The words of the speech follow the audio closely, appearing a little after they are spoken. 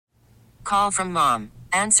call from mom.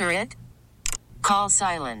 Answer it. Call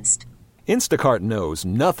silenced. Instacart knows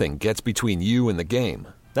nothing gets between you and the game.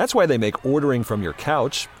 That's why they make ordering from your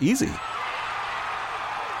couch easy.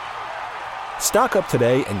 Stock up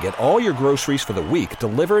today and get all your groceries for the week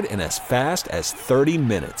delivered in as fast as 30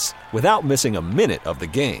 minutes without missing a minute of the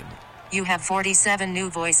game. You have 47 new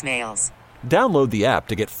voicemails. Download the app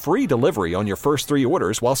to get free delivery on your first 3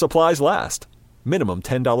 orders while supplies last. Minimum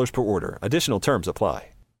 $10 per order. Additional terms apply.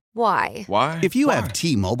 Why? If you have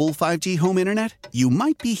T-Mobile 5G home internet, you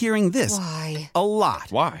might be hearing this Why? a lot.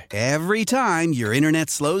 Why? Every time your internet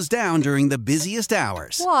slows down during the busiest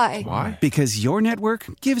hours. Why? Because your network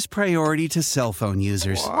gives priority to cell phone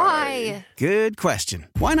users. Why? Good question.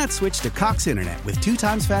 Why not switch to Cox Internet with 2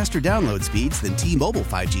 times faster download speeds than T-Mobile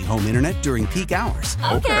 5G home internet during peak hours?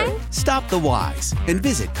 Okay. Stop the whys and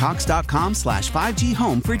visit cox.com/5G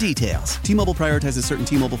home for details. T-Mobile prioritizes certain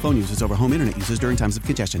T-Mobile phone users over home internet users during times of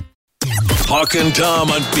congestion. Hawk and Tom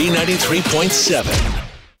on B93.7.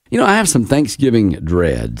 You know, I have some Thanksgiving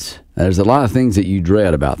dreads. There's a lot of things that you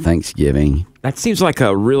dread about Thanksgiving. That seems like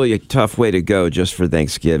a really tough way to go just for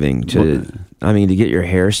Thanksgiving. To get your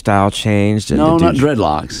hairstyle changed. And No, not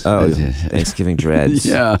dreadlocks. Oh, Thanksgiving dreads.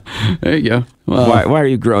 Yeah, there you go. Well, Why are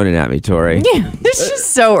you groaning at me, Tori? It's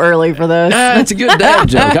just so early for this. It's a good dad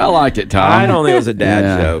joke. I like it, Tom. I don't think it was a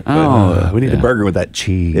dad joke. But we need a burger with that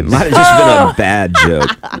cheese. it might have just been a bad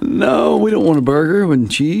joke. No, we don't want a burger with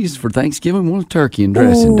cheese for Thanksgiving. We want a turkey and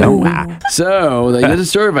dressing, don't we? So they did a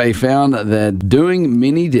survey, found that doing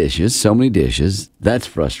many dishes, so many dishes, that's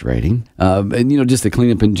frustrating. And, just the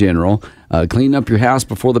cleanup in general. Clean up your house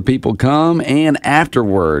before the people come and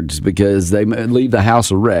afterwards because they leave the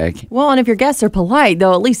house a wreck. Well, and if your guests are polite,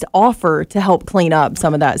 they'll at least offer to help clean up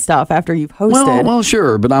some of that stuff after you've hosted. Well,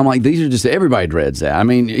 sure, but I'm like, these are just, everybody dreads that. I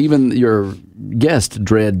mean, even your guest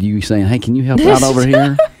dread you saying, hey, can you help out over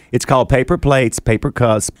here? It's called paper plates, paper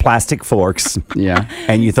cups, plastic forks. Yeah.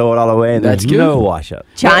 And you throw it all away and That's there's good. no wash up.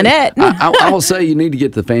 Chinette. I will say you need to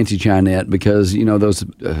get the fancy Chinette because, those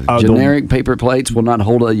generic paper plates will not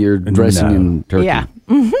hold your dressing and turkey. Yeah.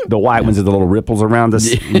 The white ones with the little ripples around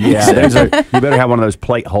us. Yeah, you better have one of those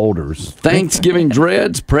plate holders. Thanksgiving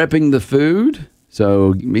dreads, prepping the food.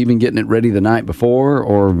 So even getting it ready the night before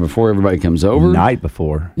or before everybody comes over. Night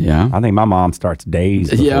before. Yeah. I think my mom starts days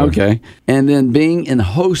before. Yeah, okay. And then being in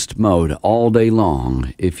host mode all day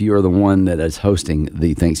long if you are the one that is hosting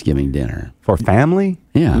the Thanksgiving dinner. For family?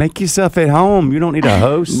 Yeah. Make yourself at home. You don't need a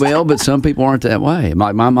host. Well, but some people aren't that way.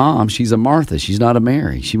 Like my mom, she's a Martha. She's not a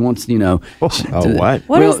Mary. She wants, what?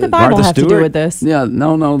 What does the Bible Martha have to do Stewart? with this? Yeah,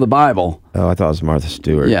 no, the Bible. Oh, I thought it was Martha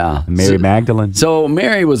Stewart. Yeah. Mary Magdalene. So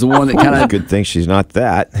Mary was the one that kind of... Good thing she's not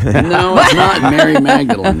that. No, it's not Mary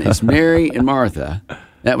Magdalene. It's Mary and Martha.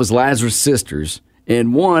 That was Lazarus' sisters.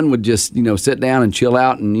 And one would just, sit down and chill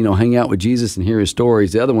out and, hang out with Jesus and hear his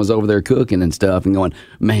stories. The other one was over there cooking and stuff and going,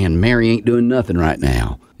 man, Mary ain't doing nothing right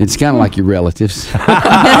now. It's kind of like your relatives.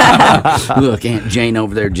 Look, Aunt Jane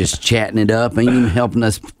over there just chatting it up. Ain't even helping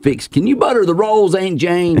us fix. Can you butter the rolls, Aunt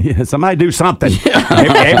Jane? Yeah, somebody do something.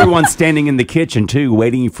 Everyone's standing in the kitchen, too,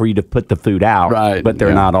 waiting for you to put the food out. Right. But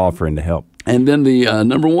they're not offering to help. And then the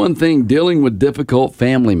number one thing, dealing with difficult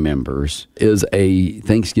family members, is a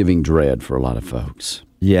Thanksgiving dread for a lot of folks.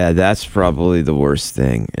 Yeah, that's probably the worst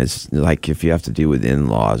thing. It's like if you have to deal with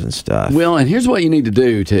in-laws and stuff. Well, and here's what you need to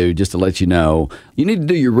do, too, just to let you know. You need to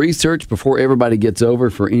do your research before everybody gets over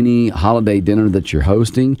for any holiday dinner that you're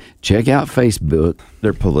hosting. Check out Facebook.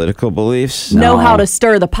 Their political beliefs. Know how to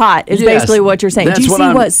stir the pot is Yes, basically what you're saying. that's Do you what see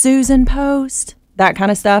I'm- what Susan posts? That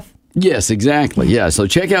kind of stuff? Yes, exactly. Yeah. So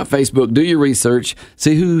check out Facebook, do your research,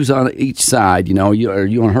 see who's on each side. Are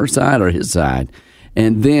you on her side or his side?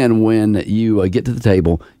 And then when you get to the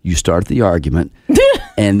table, you start the argument.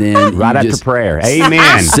 And then Right after prayer.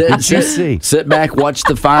 Amen. Sit back, watch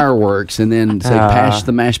the fireworks, and then say, pass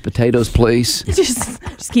the mashed potatoes, please.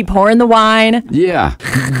 Just keep pouring the wine. Yeah.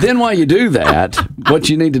 Then while you do that, what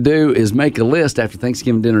you need to do is make a list after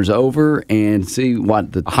Thanksgiving dinner's over and see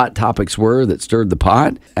what the hot topics were that stirred the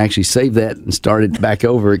pot. Actually save that and start it back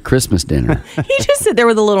over at Christmas dinner. You just sit there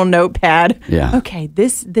with a little notepad. Yeah. Okay,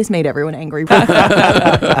 this made everyone angry.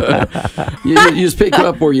 You just pick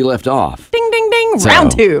up where you left off. Ding, ding, ding. So,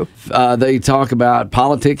 Round two. They talk about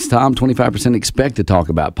politics. Tom, 25% expect to talk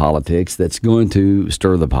about politics. That's going to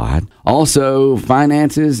stir the pot. Also,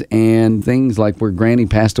 finances and things like where Granny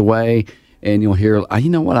passed away. And you'll hear, you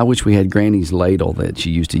know what, I wish we had Granny's ladle that she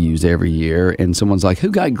used to use every year. And someone's like, who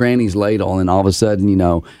got Granny's ladle? And all of a sudden,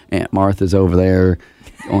 Aunt Martha's over there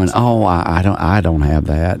going, oh, I don't have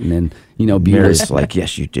that. And then, Mary's like,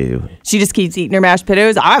 yes, you do. She just keeps eating her mashed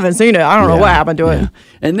potatoes. I haven't seen it. I don't know what happened to it.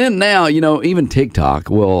 And then now, even TikTok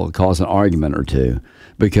will cause an argument or two.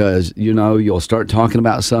 Because, you'll start talking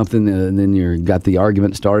about something and then you got the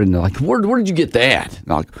argument started and they're like, where did you get that?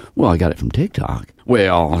 And I'm like, well, I got it from TikTok.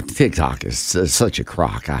 Well, TikTok is such a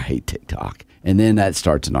crock. I hate TikTok. And then that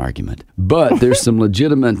starts an argument. But there's some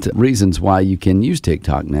legitimate reasons why you can use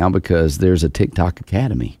TikTok now because there's a TikTok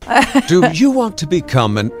Academy. Do you want to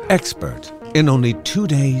become an expert in only 2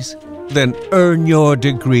 days? Then earn your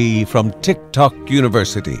degree from TikTok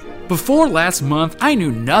University. Before last month, I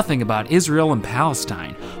knew nothing about Israel and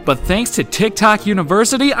Palestine. But thanks to TikTok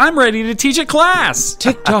University, I'm ready to teach a class.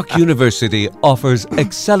 TikTok University offers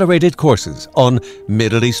accelerated courses on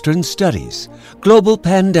Middle Eastern studies, global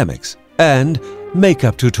pandemics, and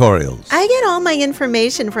makeup tutorials. I get all my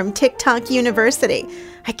information from TikTok University.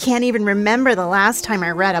 I can't even remember the last time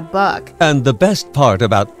I read a book. And the best part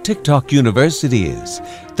about TikTok University is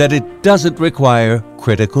that it doesn't require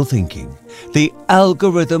critical thinking. The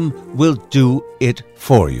algorithm will do it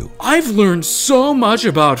for you. I've learned so much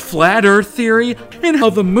about flat earth theory and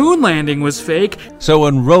how the moon landing was fake. So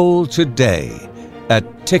enroll today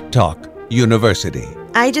at TikTok University.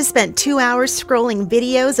 I just spent 2 hours scrolling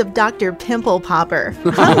videos of Dr. Pimple Popper.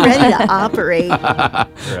 I'm ready to operate.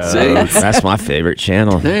 See? That's my favorite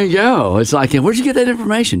channel. There you go. It's like, where'd you get that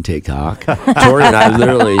information, TikTok? Tori and I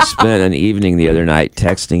literally spent an evening the other night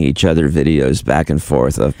texting each other videos back and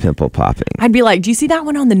forth of pimple popping. I'd be like, do you see that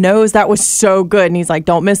one on the nose? That was so good. And he's like,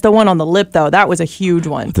 don't miss the one on the lip, though. That was a huge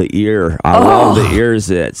one. The ear. I love the ear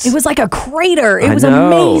zits. It was like a crater. It was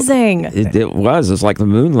amazing. It was. It's like the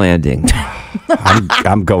moon landing.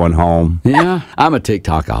 I'm going home. Yeah, I'm a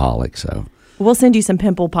TikTokaholic, so. We'll send you some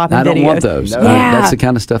pimple popping videos. I don't want those. No. That's the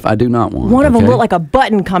kind of stuff I do not want. One of them looked like a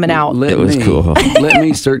button coming out. It was cool. Let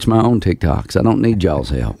me search my own TikToks. I don't need y'all's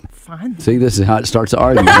help. Fine. See, this is how it starts the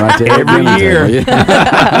argument right there. Every year.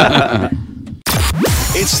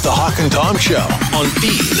 It's the Hawk and Tom Show on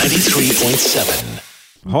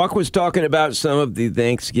B93.7. Hawk was talking about some of the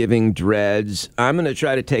Thanksgiving dreads. I'm going to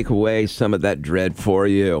try to take away some of that dread for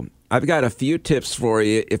you. I've got a few tips for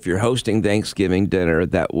you if you're hosting Thanksgiving dinner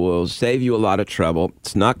that will save you a lot of trouble.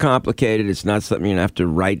 It's not complicated. It's not something you're going to have to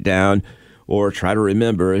write down or try to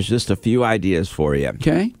remember. It's just a few ideas for you.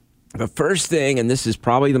 Okay. The first thing, and this is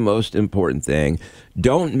probably the most important thing,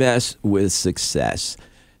 don't mess with success.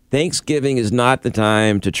 Thanksgiving is not the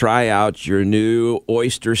time to try out your new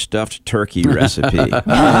oyster stuffed turkey recipe.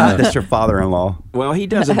 That's your father-in-law. Well, he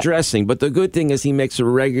does a dressing, but the good thing is he makes a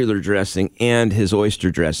regular dressing and his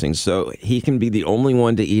oyster dressing, so he can be the only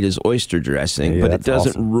one to eat his oyster dressing, but it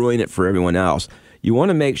doesn't ruin it for everyone else. You want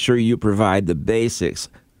to make sure you provide the basics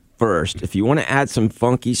first. If you want to add some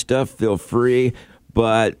funky stuff, feel free.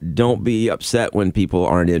 But don't be upset when people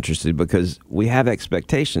aren't interested because we have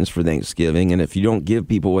expectations for Thanksgiving, and if you don't give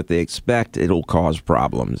people what they expect, it'll cause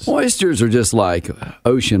problems. Oysters are just like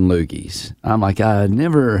ocean loogies. I'm like, I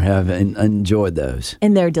never have enjoyed those.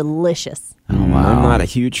 And they're delicious. Oh, wow. I'm not a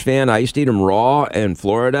huge fan. I used to eat them raw in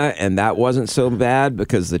Florida, and that wasn't so bad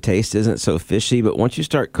because the taste isn't so fishy. But once you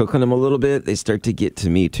start cooking them a little bit, they start to get to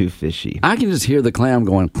me too fishy. I can just hear the clam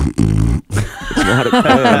going. It's not a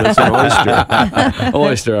clam, it's an oyster.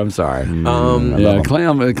 Oyster, I'm sorry.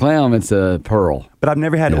 Clam, it's a pearl. But I've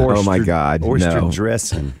never had oyster. Oh my God, oyster no.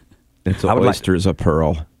 dressing. It's an oyster is a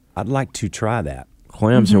pearl. I'd like to try that.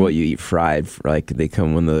 Clams are what you eat fried. Like they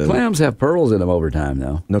come when the clams have pearls in them over time,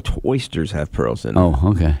 though. No, oysters have pearls in them. Oh,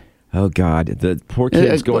 okay. Oh God, the poor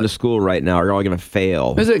kids going to school right now are all going to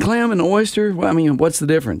fail. Is it clam and oyster? Well, I mean, what's the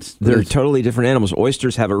difference? They're totally different animals.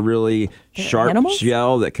 Oysters have a really sharp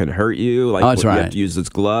shell that can hurt you. Like that's right. You have to use those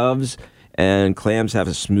gloves. And clams have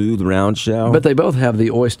a smooth, round shell. But they both have the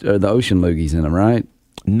ocean loogies in them, right?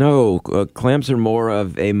 No, clams are more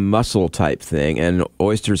of a mussel type thing, and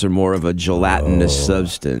oysters are more of a gelatinous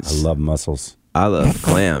substance. I love mussels. I love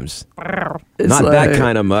clams. Not that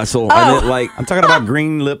kind of mussel. Oh. I meant like I'm talking about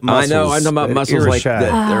green lip mussels. I know. I'm talking about mussels like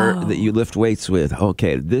that you lift weights with.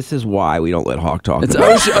 Okay, this is why we don't let Hawk talk. It's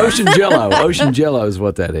ocean jello. Ocean jello is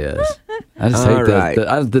what that is. I just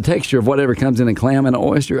hate the texture of whatever comes in a clam and an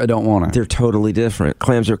oyster. I don't want it. They're totally different.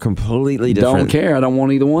 Clams are completely different. Don't care. I don't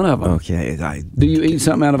want either one of them. Okay. Do you eat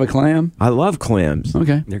something out of a clam? I love clams.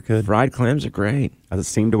 Okay. They're good. Fried clams are great.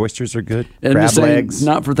 Steamed oysters are good. And crab legs.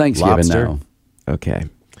 Not for Thanksgiving, lobster. no. Okay.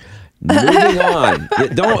 Moving on.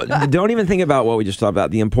 Don't even think about what we just talked about.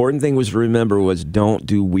 The important thing was to remember was don't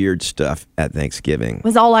do weird stuff at Thanksgiving.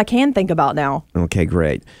 Was all I can think about now. Okay,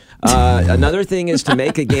 great. Another thing is to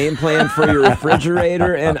make a game plan for your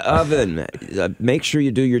refrigerator and oven. Make sure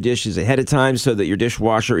you do your dishes ahead of time so that your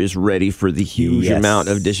dishwasher is ready for the huge amount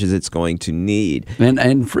of dishes it's going to need. And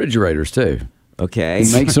refrigerators, too. Okay.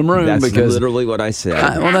 Make some room that's because literally what I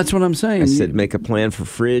said. Well, that's what I'm saying. I said make a plan for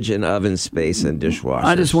fridge and oven space and dishwasher.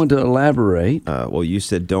 I just want to elaborate. Well, you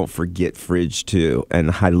said don't forget fridge too, and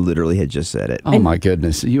I literally had just said it. Oh my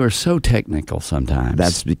goodness, you are so technical sometimes.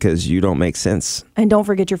 That's because you don't make sense. And don't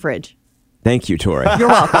forget your fridge. Thank you, Tori. You're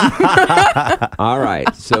welcome. All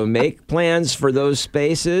right. So make plans for those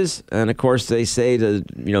spaces. And of course, they say to,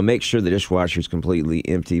 make sure the dishwasher is completely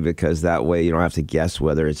empty because that way you don't have to guess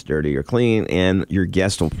whether it's dirty or clean. And your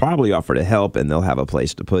guest will probably offer to help and they'll have a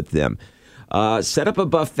place to put them. Set up a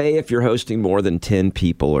buffet if you're hosting more than 10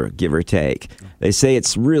 people, or give or take. They say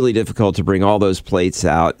it's really difficult to bring all those plates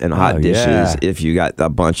out and hot dishes if you got a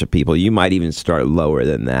bunch of people. You might even start lower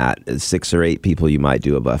than that. 6 or 8 people, you might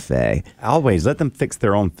do a buffet. Always let them fix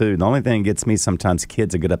their own food. The only thing that gets me sometimes,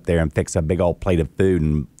 kids will get up there and fix a big old plate of food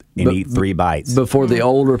and eat 3 bites. Before the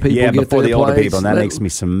older people get before the older plates. people, and that makes me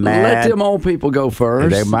so mad. Let them old people go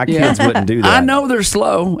first. My kids wouldn't do that. I know they're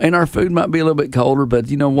slow, and our food might be a little bit colder, but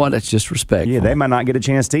you know what? It's just respectful. Yeah, they might not get a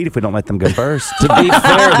chance to eat if we don't let them go first. To be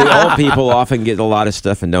fair, the old people often get a lot of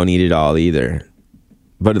stuff and don't eat it all either.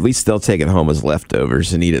 But at least they'll take it home as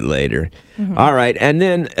leftovers and eat it later. Mm-hmm. All right. And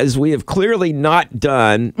then, as we have clearly not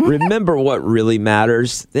done, remember what really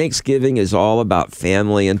matters. Thanksgiving is all about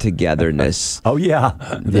family and togetherness. Oh,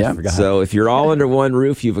 yeah. So if you're all under one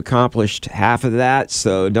roof, you've accomplished half of that.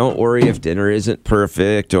 So don't worry if dinner isn't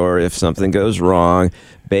perfect or if something goes wrong.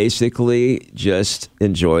 Basically, just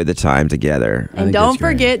enjoy the time together. And don't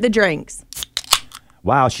forget the drinks.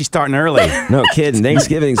 Wow, she's starting early. No kidding.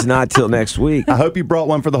 Thanksgiving's not till next week. I hope you brought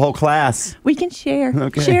one for the whole class. We can share.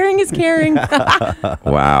 Okay. Sharing is caring.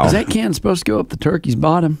 Wow. Is that can supposed to go up the turkey's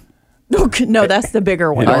bottom? No, that's the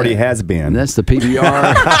bigger one. It already has been. That's the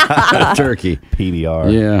PBR turkey.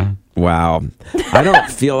 PBR. Yeah. Wow. I don't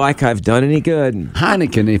feel like I've done any good.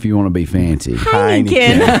 Heineken if you want to be fancy.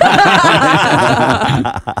 Heineken.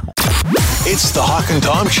 It's the Hawk and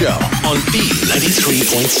Tom Show on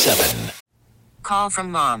B93.7. Call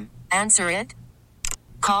from mom. Answer it.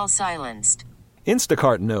 Call silenced.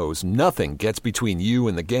 Instacart knows nothing gets between you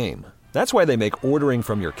and the game. That's why they make ordering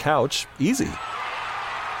from your couch easy.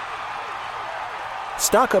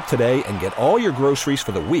 Stock up today and get all your groceries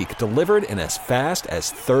for the week delivered in as fast as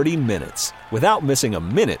 30 minutes without missing a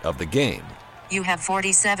minute of the game. You have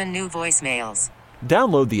 47 new voicemails.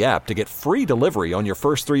 Download the app to get free delivery on your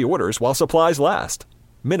first 3 orders while supplies last.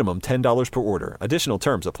 Minimum $10 per order. Additional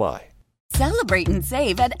terms apply. Celebrate and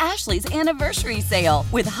save at Ashley's Anniversary Sale.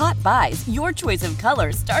 With Hot Buys, your choice of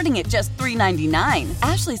colors starting at just $3.99.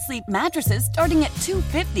 Ashley Sleep mattresses starting at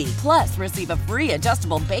 $2.50. Plus, receive a free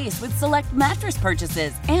adjustable base with select mattress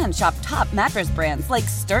purchases. And shop top mattress brands like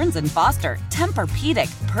Stearns & Foster,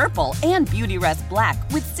 Tempur-Pedic, Purple, and Beautyrest Black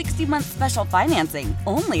with 60-month special financing.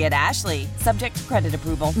 Only at Ashley. Subject to credit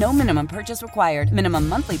approval. No minimum purchase required. Minimum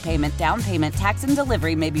monthly payment, down payment, tax, and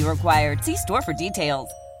delivery may be required. See store for details.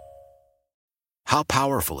 How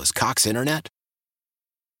powerful is Cox Internet?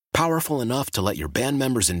 Powerful enough to let your band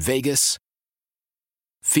members in Vegas,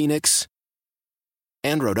 Phoenix,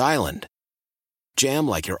 and Rhode Island jam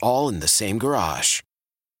like you're all in the same garage.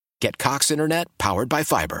 Get Cox Internet powered by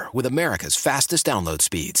fiber with America's fastest download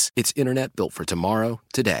speeds. It's internet built for tomorrow,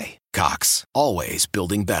 today. Cox, always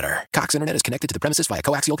building better. Cox Internet is connected to the premises via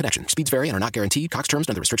coaxial connection. Speeds vary and are not guaranteed. Cox terms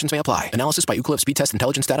and other restrictions may apply. Analysis by Ookla Speed Test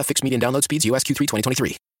Intelligence Data. Fixed median download speeds. US Q3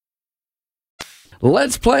 2023.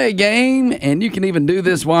 Let's play a game, and you can even do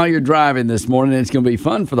this while you're driving this morning. It's going to be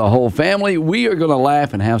fun for the whole family. We are going to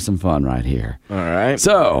laugh and have some fun right here. All right.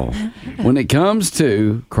 So, when it comes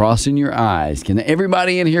to crossing your eyes, can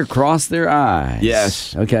everybody in here cross their eyes?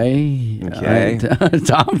 Yes. Okay. Okay.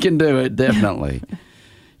 Tom can do it, definitely.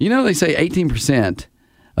 You know, they say 18%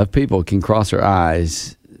 of people can cross their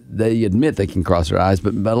eyes. They admit they can cross their eyes,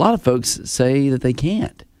 but a lot of folks say that they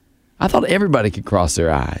can't. I thought everybody could cross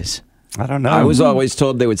their eyes. I don't know. I was always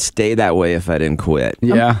told they would stay that way if I didn't quit.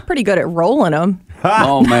 Yeah. I'm pretty good at rolling them.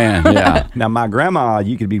 Oh, man, yeah. Now, my grandma,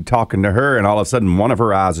 you could be talking to her, and all of a sudden, one of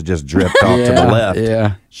her eyes would just drift off to the left.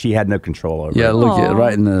 Yeah. She had no control over it. Yeah, look at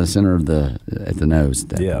right in the center of at the nose.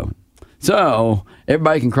 Yeah. So,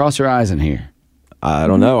 everybody can cross their eyes in here. I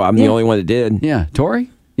don't know. I'm the only one that did. Yeah.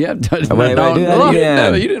 Tori? Yeah. Wait, do that again.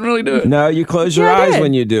 No, you didn't really do it. No, you close your eyes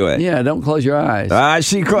when you do it. Yeah, don't close your eyes.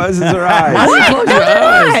 She closes her eyes. I didn't close your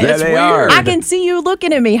eyes. There That's they weird. are. I can even see you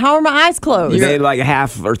looking at me. How are my eyes closed? You made like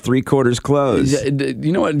half or 3/4 closed.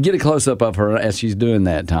 You know what? Get a close up of her as she's doing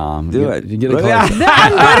that, Tom. Do it. Get a close up.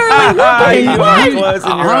 I'm literally looking. You are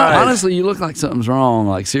closing your eyes. Honestly, you look like something's wrong.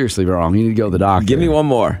 Like seriously wrong. You need to go to the doctor. Give me one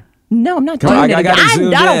more. No, I'm not Come doing on, it. I gotta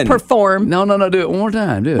zoom I don't in. perform. No. Do it one more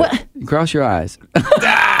time. Do it. What? Cross your eyes.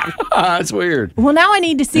 That's weird. Well, now I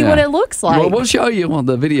need to see what it looks like. Well, we'll show you on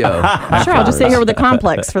the video. Sure, I'll just sit here with a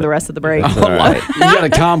complex for the rest of the break. All right. You got a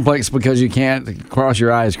complex because you can't cross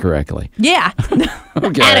your eyes correctly. Yeah.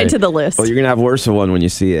 Okay. Add it to the list. Well, you're going to have worse of one when you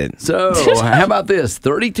see it. So, how about this?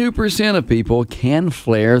 32% of people can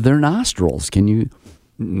flare their nostrils. Can you?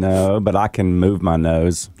 No, but I can move my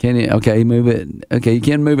nose. Can you? Okay, move it. Okay, you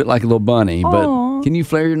can move it like a little bunny, but Aw. can you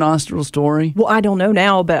flare your nostrils, Tori? Well, I don't know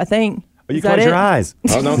now, but I think. You Is that close your it? eyes.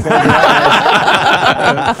 Oh, no, close your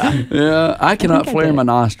eyes. Yeah, I cannot flare my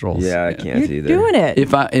nostrils. Yeah, I can't You're either. doing it.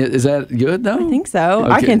 Is that good though? I think so.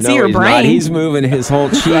 I Okay, can see your he's brain. not. He's moving his whole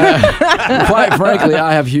cheek. Quite frankly,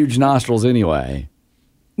 I have huge nostrils anyway.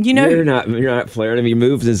 You know, You're not flaring him. He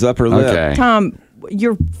moves his upper lip. Okay. Tom,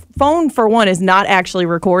 your phone for one is not actually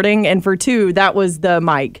recording, and for two, that was the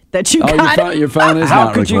mic that you got. Your phone is How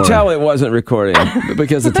not could you recording. tell it wasn't recording?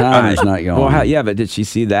 Because the timer's not going. Well, yeah, but did she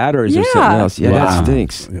see that, or is there Yeah. something else? Yeah, Wow. that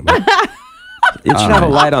stinks. It should have a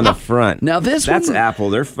light on the front. Now that's Apple.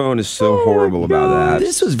 Their phone is so horrible about that.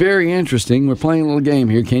 This was very interesting. We're playing a little game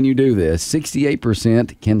here. Can you do this?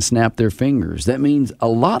 68% can snap their fingers. That means a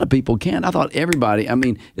lot of people can. I thought everybody. I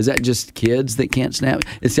mean, is that just kids that can't snap?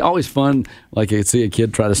 It's always fun. Like I see a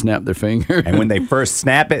kid try to snap their finger, And when they first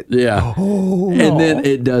snap it, yeah, and then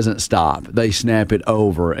it doesn't stop. They snap it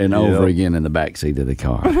over and over again in the backseat of the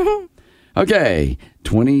car. Okay,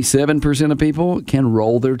 27% of people can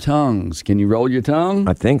roll their tongues. Can you roll your tongue?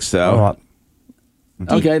 I think so.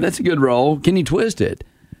 Okay, that's a good roll. Can you twist it?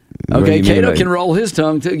 What do Okay, you mean Cato by- can roll his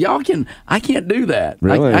tongue too. Y'all can. I can't do that.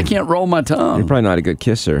 Really? I can't roll my tongue. You're probably not a good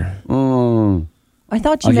kisser. Oh. I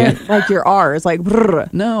thought you meant like your R's, like brr.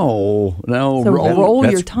 No. So roll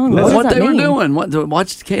your tongue. That's What what does they that were mean? doing.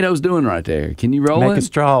 What's Cato's doing right there? Can you roll make it? a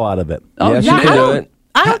straw out of it. Oh, Yes, yeah, you can do it.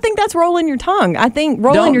 I don't think that's rolling your tongue. I think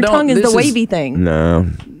rolling your tongue is the this is- wavy thing. No.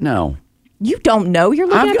 No. You don't know. You're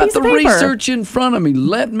looking I've at a got piece the of paper. research in front of me.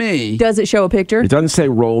 Let me. Does it show a picture? It doesn't say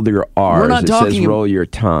roll your R's. We're not it says talking- roll your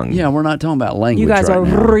tongue. Yeah, we're not talking about language. You guys right are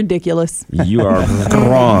now. ridiculous. You are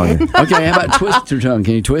wrong. Okay, how about twist your tongue?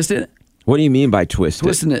 Can you twist it? What do you mean by twist it?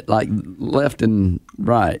 Twisting it like left and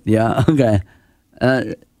right. Yeah. Okay.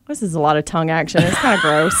 This is a lot of tongue action. It's kind of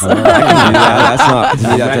gross. Yeah, that's not.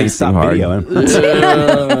 You Gotta think stop hard.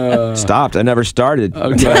 videoing. Stopped. I never started.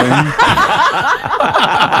 Okay.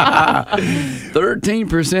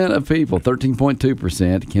 13% of people,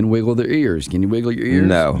 13.2%, can wiggle their ears. Can you wiggle your ears?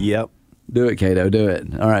 No. Yep. Do it, Cato. Do it.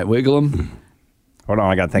 All right, wiggle them. Hold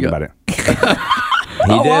on, I got to think about it. He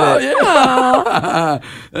did it. Yeah.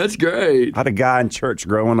 That's great. I had a guy in church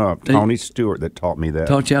growing up, Tony Stewart, that taught me that.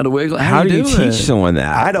 Taught you how to wiggle. How do you do teach it? someone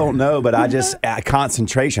that? I don't know, but I just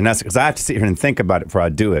concentration. That's because I have to sit here and think about it before I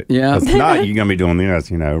do it. Yeah. If not, you're gonna be doing this,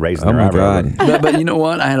 raising Oh their my eyebrow. God. But you know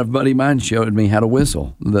what? I had a buddy of mine showed me how to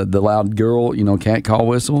whistle. The loud girl, cat call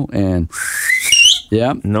whistle. And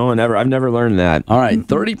yeah. No one ever. I've never learned that. All right,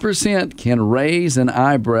 30% can raise an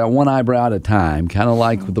eyebrow, one eyebrow at a time, kind of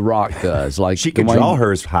like The Rock does. Like She can Dwayne- draw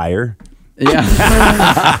hers higher.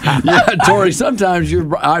 Yeah, yeah, Tori. Sometimes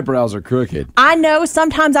your eyebrows are crooked. I know.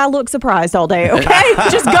 Sometimes I look surprised all day. Okay,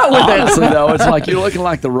 just go with Honestly, it. though, it's like you're looking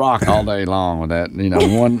like The Rock all day long with that.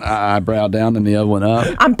 One eyebrow down and the other one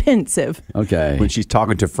up. I'm pensive. Okay. When she's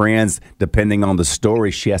talking to friends, depending on the story,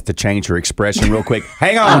 she has to change her expression real quick.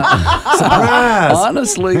 Hang on, surprise!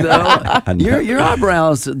 Honestly, though, your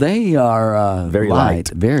eyebrows they are Very light, light.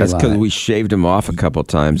 very That's because light. we shaved them off a couple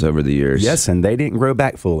times over the years. Yes, and they didn't grow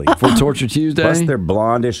back fully. for Torture Tuesday. Plus, they're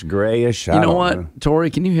blondish, grayish. You know what, Tori?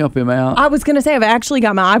 Can you help him out? I was gonna say I've actually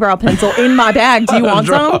got my eyebrow pencil in my bag. Do you want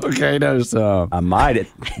some? Okay, no, so I might.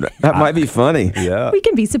 That might be funny. Yeah. We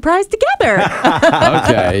can be surprised together.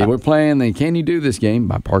 okay, we're playing the Can You Do This game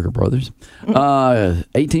by Parker Brothers.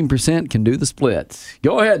 18% can do the splits.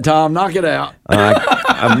 Go ahead, Tom. Knock it out.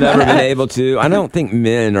 I've never been able to. I don't think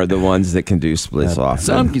men are the ones that can do splits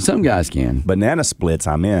often. Some guys can. Banana splits,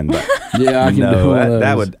 I'm in. But Yeah, I can do no, one of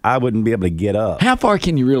that those. would. I wouldn't be able to get up. How far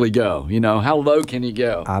can you really go? How low can you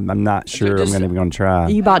go? I'm not sure. just- I'm going to try.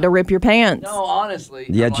 You about to rip your pants? No, honestly.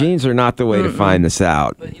 Yeah, jeans are not the way to find this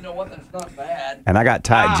out. But you know what? That's not bad. And I got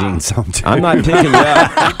tight jeans on too. I'm not picking you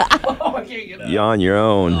up. Oh, I can't get up. You're on your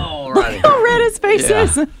own. All right. How red his face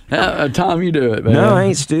is. Tom, you do it, man. No, I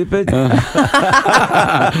ain't stupid.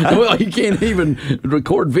 Well, you can't even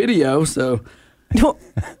record video, so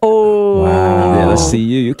Oh. Wow. Yeah, let's see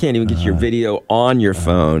you. You can't even get your video on your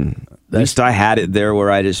phone. At least I had it there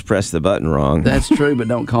where I just pressed the button wrong. That's true, but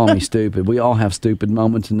don't call me stupid. We all have stupid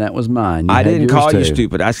moments, and that was mine. I didn't call you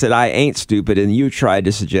stupid. I said I ain't stupid, and you tried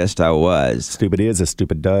to suggest I was. Stupid is as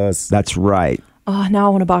stupid does. That's right. Oh, now I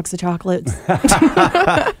want a box of chocolates.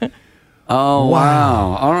 Oh,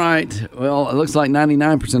 wow. All right. Well, it looks like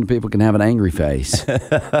 99% of people can have an angry face.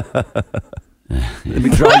 Let me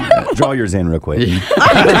draw yours in real quick.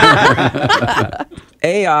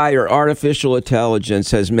 AI, or artificial intelligence,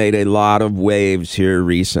 has made a lot of waves here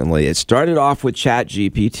recently. It started off with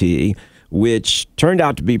ChatGPT, which turned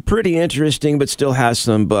out to be pretty interesting, but still has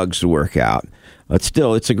some bugs to work out. But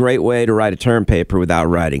still, it's a great way to write a term paper without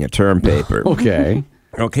writing a term paper. Okay.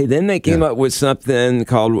 Okay, then they came up with something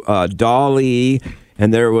called DALL-E,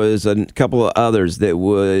 and there was a couple of others that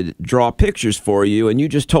would draw pictures for you, and you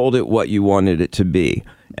just told it what you wanted it to be.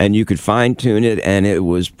 And you could fine-tune it, and it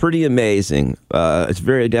was pretty amazing. It's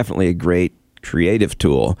very definitely a great creative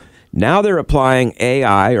tool. Now they're applying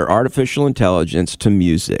AI, or artificial intelligence, to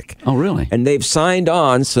music. Oh, really? And they've signed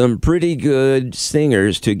on some pretty good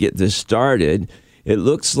singers to get this started. It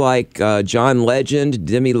looks like John Legend,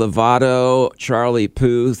 Demi Lovato, Charlie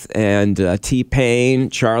Puth, and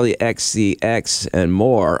T-Pain, Charlie XCX, and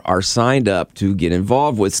more are signed up to get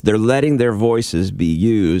involved with. They're letting their voices be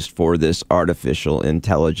used for this artificial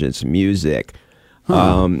intelligence music.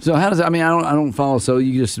 So how does that, I mean, I don't follow. So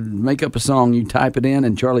you just make up a song, you type it in,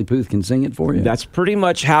 and Charlie Puth can sing it for you? That's pretty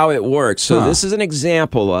much how it works. So this is an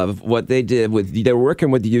example of what they did with, they're working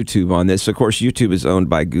with YouTube on this. Of course, YouTube is owned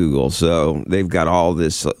by Google, so they've got all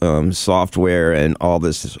this software and all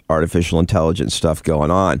this artificial intelligence stuff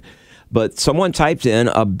going on. But someone typed in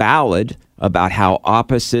a ballad about how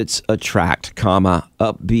opposites attract,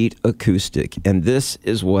 upbeat acoustic. And this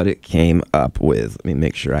is what it came up with. Let me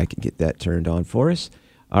make sure I can get that turned on for us.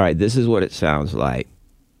 All right, this is what it sounds like.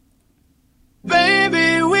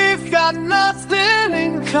 Baby, we've got nothing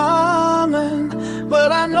in common,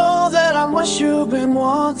 but I know that I'm what you've been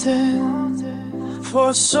wanting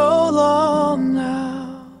for so long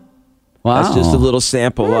now. Wow. That's just a little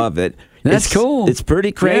sample of it. That's cool. It's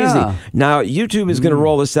pretty crazy. Yeah. Now, YouTube is going to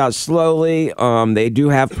roll this out slowly. They do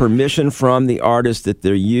have permission from the artist that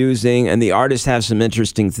they're using, and the artists have some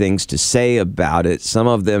interesting things to say about it. Some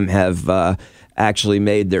of them have actually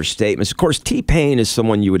made their statements. Of course, T-Pain is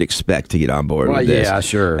someone you would expect to get on board with this. Yeah,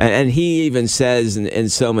 sure. And he even says in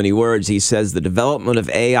so many words, he says the development of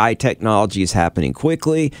AI technology is happening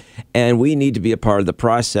quickly, and we need to be a part of the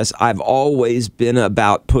process. I've always been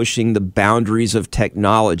about pushing the boundaries of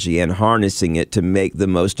technology and harnessing it to make the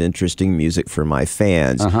most interesting music for my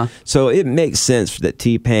fans. So it makes sense that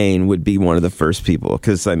T-Pain would be one of the first people,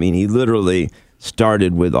 because, I mean, he literally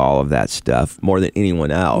started with all of that stuff more than anyone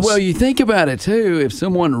else. Well, you think about it, too. If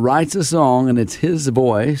someone writes a song and it's his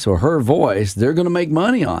voice or her voice, they're going to make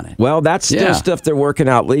money on it. Well, that's still stuff they're working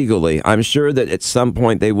out legally. I'm sure that at some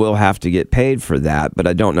point they will have to get paid for that, but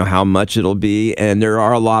I don't know how much it'll be. And there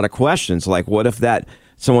are a lot of questions, like what if that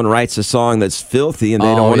someone writes a song that's filthy and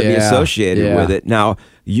they don't want to be associated with it? Now,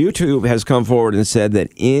 YouTube has come forward and said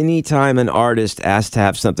that anytime an artist asks to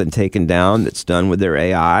have something taken down that's done with their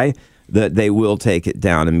AI, that they will take it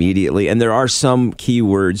down immediately. And there are some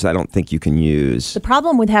keywords I don't think you can use. The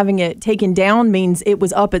problem with having it taken down means it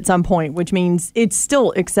was up at some point, which means it's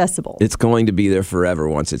still accessible. It's going to be there forever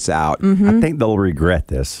once it's out. I think they'll regret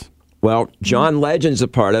this. Well, John Legend's a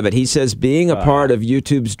part of it. He says being a part of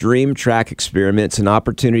YouTube's Dream Track experiment's an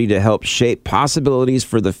opportunity to help shape possibilities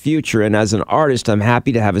for the future. And as an artist, I'm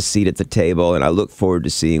happy to have a seat at the table, and I look forward to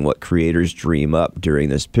seeing what creators dream up during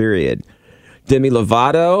this period. Demi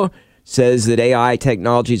Lovato says that AI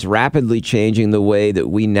technology is rapidly changing the way that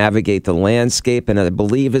we navigate the landscape, and I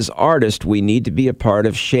believe as artists, we need to be a part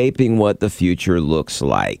of shaping what the future looks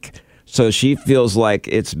like. So she feels like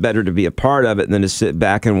it's better to be a part of it than to sit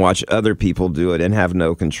back and watch other people do it and have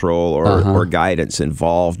no control or guidance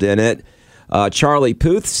involved in it. Charlie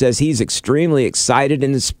Puth says he's extremely excited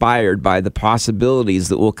and inspired by the possibilities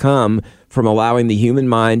that will come from allowing the human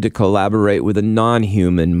mind to collaborate with a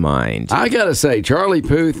non-human mind. I gotta say, Charlie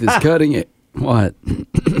Puth is cutting it. What?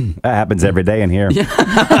 That happens every day in here.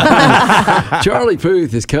 Charlie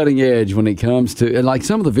Puth is cutting edge when it comes to, and like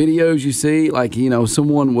some of the videos you see, like, you know,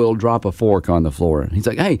 someone will drop a fork on the floor. He's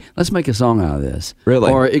like, hey, let's make a song out of this.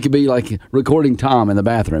 Really? Or it could be like recording Tom in the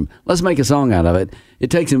bathroom. Let's make a song out of it. It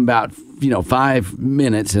takes him about, 5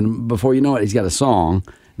 minutes, and before you know it, he's got a song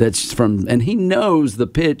and he knows the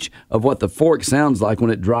pitch of what the fork sounds like when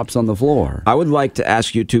it drops on the floor. I would like to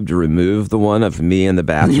ask YouTube to remove the one of me in the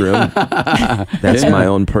bathroom. That's my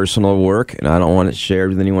own personal work, and I don't want it shared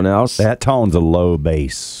with anyone else. That tone's a low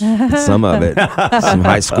bass. Some of it. Some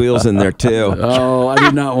high squeals in there, too. Oh, I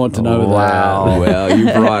did not want to know that. Well, you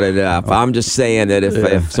brought it up. I'm just saying that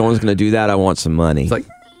if someone's going to do that, I want some money. It's like...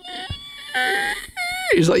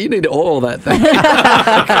 He's like, you need to oil that thing.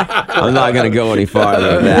 I'm not going to go any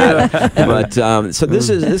farther than that. But so this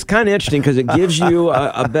is kind of interesting because it gives you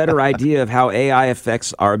a better idea of how AI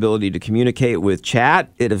affects our ability to communicate with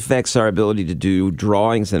chat. It affects our ability to do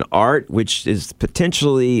drawings and art, which is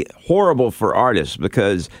potentially horrible for artists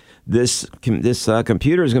because this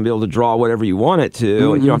computer is going to be able to draw whatever you want it to.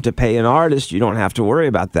 Mm-hmm. You don't have to pay an artist. You don't have to worry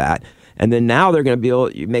about that. And then now they're going to be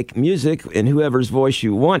able to make music in whoever's voice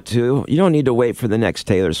you want to. You don't need to wait for the next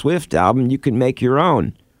Taylor Swift album. You can make your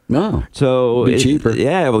own. No. So it'd be cheaper.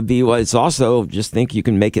 Yeah, it would be. Well, it's also just think you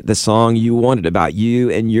can make it the song you wanted about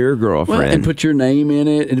you and your girlfriend. Well, and put your name in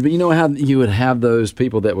it. And you know how you would have those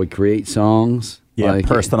people that would create songs? Yeah, like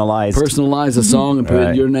personalize a song and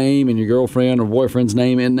put your name and your girlfriend or boyfriend's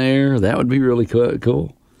name in there. That would be really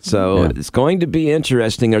cool. So it's going to be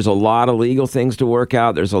interesting. There's a lot of legal things to work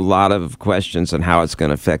out. There's a lot of questions on how it's going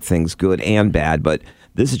to affect things good and bad. But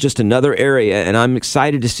this is just another area, and I'm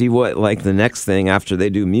excited to see what, like, the next thing after they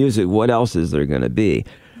do music, what else is there going to be?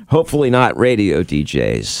 Hopefully not radio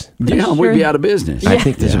DJs. Yeah, we'd be out of business. I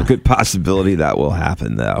think there's a good possibility that will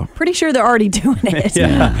happen, though. Pretty sure they're already doing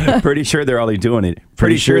it. Pretty sure they're already doing it.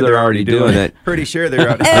 Pretty sure they're already doing it. Pretty sure they're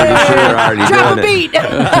already Drop a beat.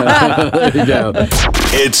 There you go.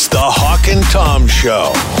 It's the Hawk and Tom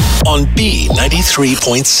Show on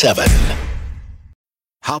B93.7.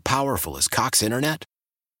 How powerful is Cox Internet?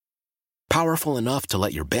 Powerful enough to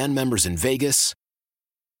let your band members in Vegas,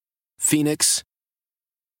 Phoenix,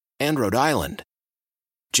 and Rhode Island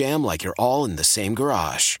jam like you're all in the same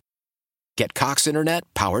garage. Get Cox Internet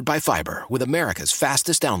powered by fiber with America's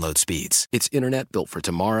fastest download speeds. It's internet built for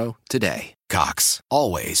tomorrow, today. Cox,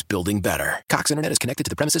 always building better. Cox Internet is connected to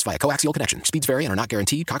the premises via coaxial connection. Speeds vary and are not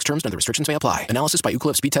guaranteed. Cox terms and other restrictions may apply. Analysis by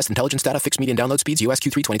Ookla Speed Test Intelligence Data. Fixed median download speeds. US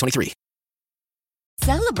Q3 2023.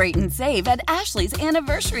 Celebrate and save at Ashley's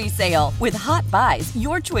Anniversary Sale. With Hot Buys,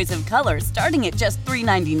 your choice of colors starting at just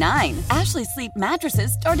 $3.99. Ashley Sleep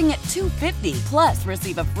mattresses starting at $2.50. Plus,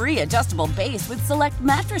 receive a free adjustable base with select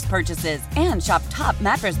mattress purchases. And shop top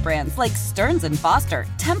mattress brands like Stearns & Foster,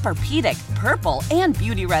 Tempur-Pedic, Purple, and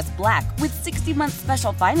Beautyrest Black with 60-month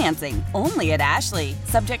special financing. Only at Ashley.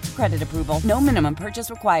 Subject to credit approval. No minimum purchase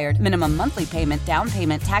required. Minimum monthly payment, down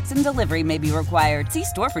payment, tax, and delivery may be required. See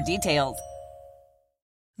store for details.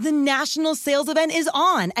 The national sales event is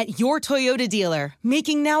on at your Toyota dealer,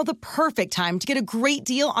 making now the perfect time to get a great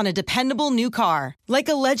deal on a dependable new car. Like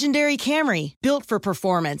a legendary Camry, built for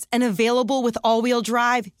performance and available with all-wheel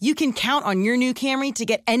drive, you can count on your new Camry to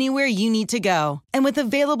get anywhere you need to go. And with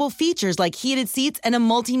available features like heated seats and a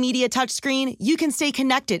multimedia touchscreen, you can stay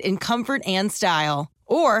connected in comfort and style.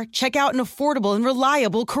 Or check out an affordable and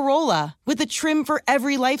reliable Corolla with a trim for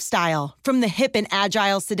every lifestyle, from the hip and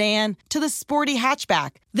agile sedan to the sporty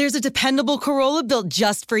hatchback. There's a dependable Corolla built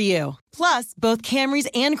just for you. Plus, both Camrys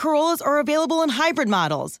and Corollas are available in hybrid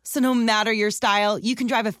models, so no matter your style, you can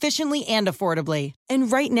drive efficiently and affordably.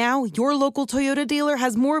 And right now, your local Toyota dealer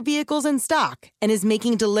has more vehicles in stock and is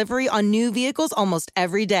making delivery on new vehicles almost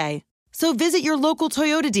every day. So visit your local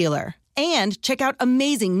Toyota dealer. And check out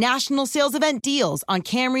amazing national sales event deals on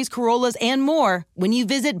Camrys, Corollas, and more when you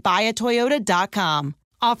visit buyatoyota.com.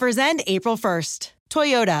 Offers end April 1st.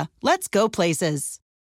 Toyota, let's go places.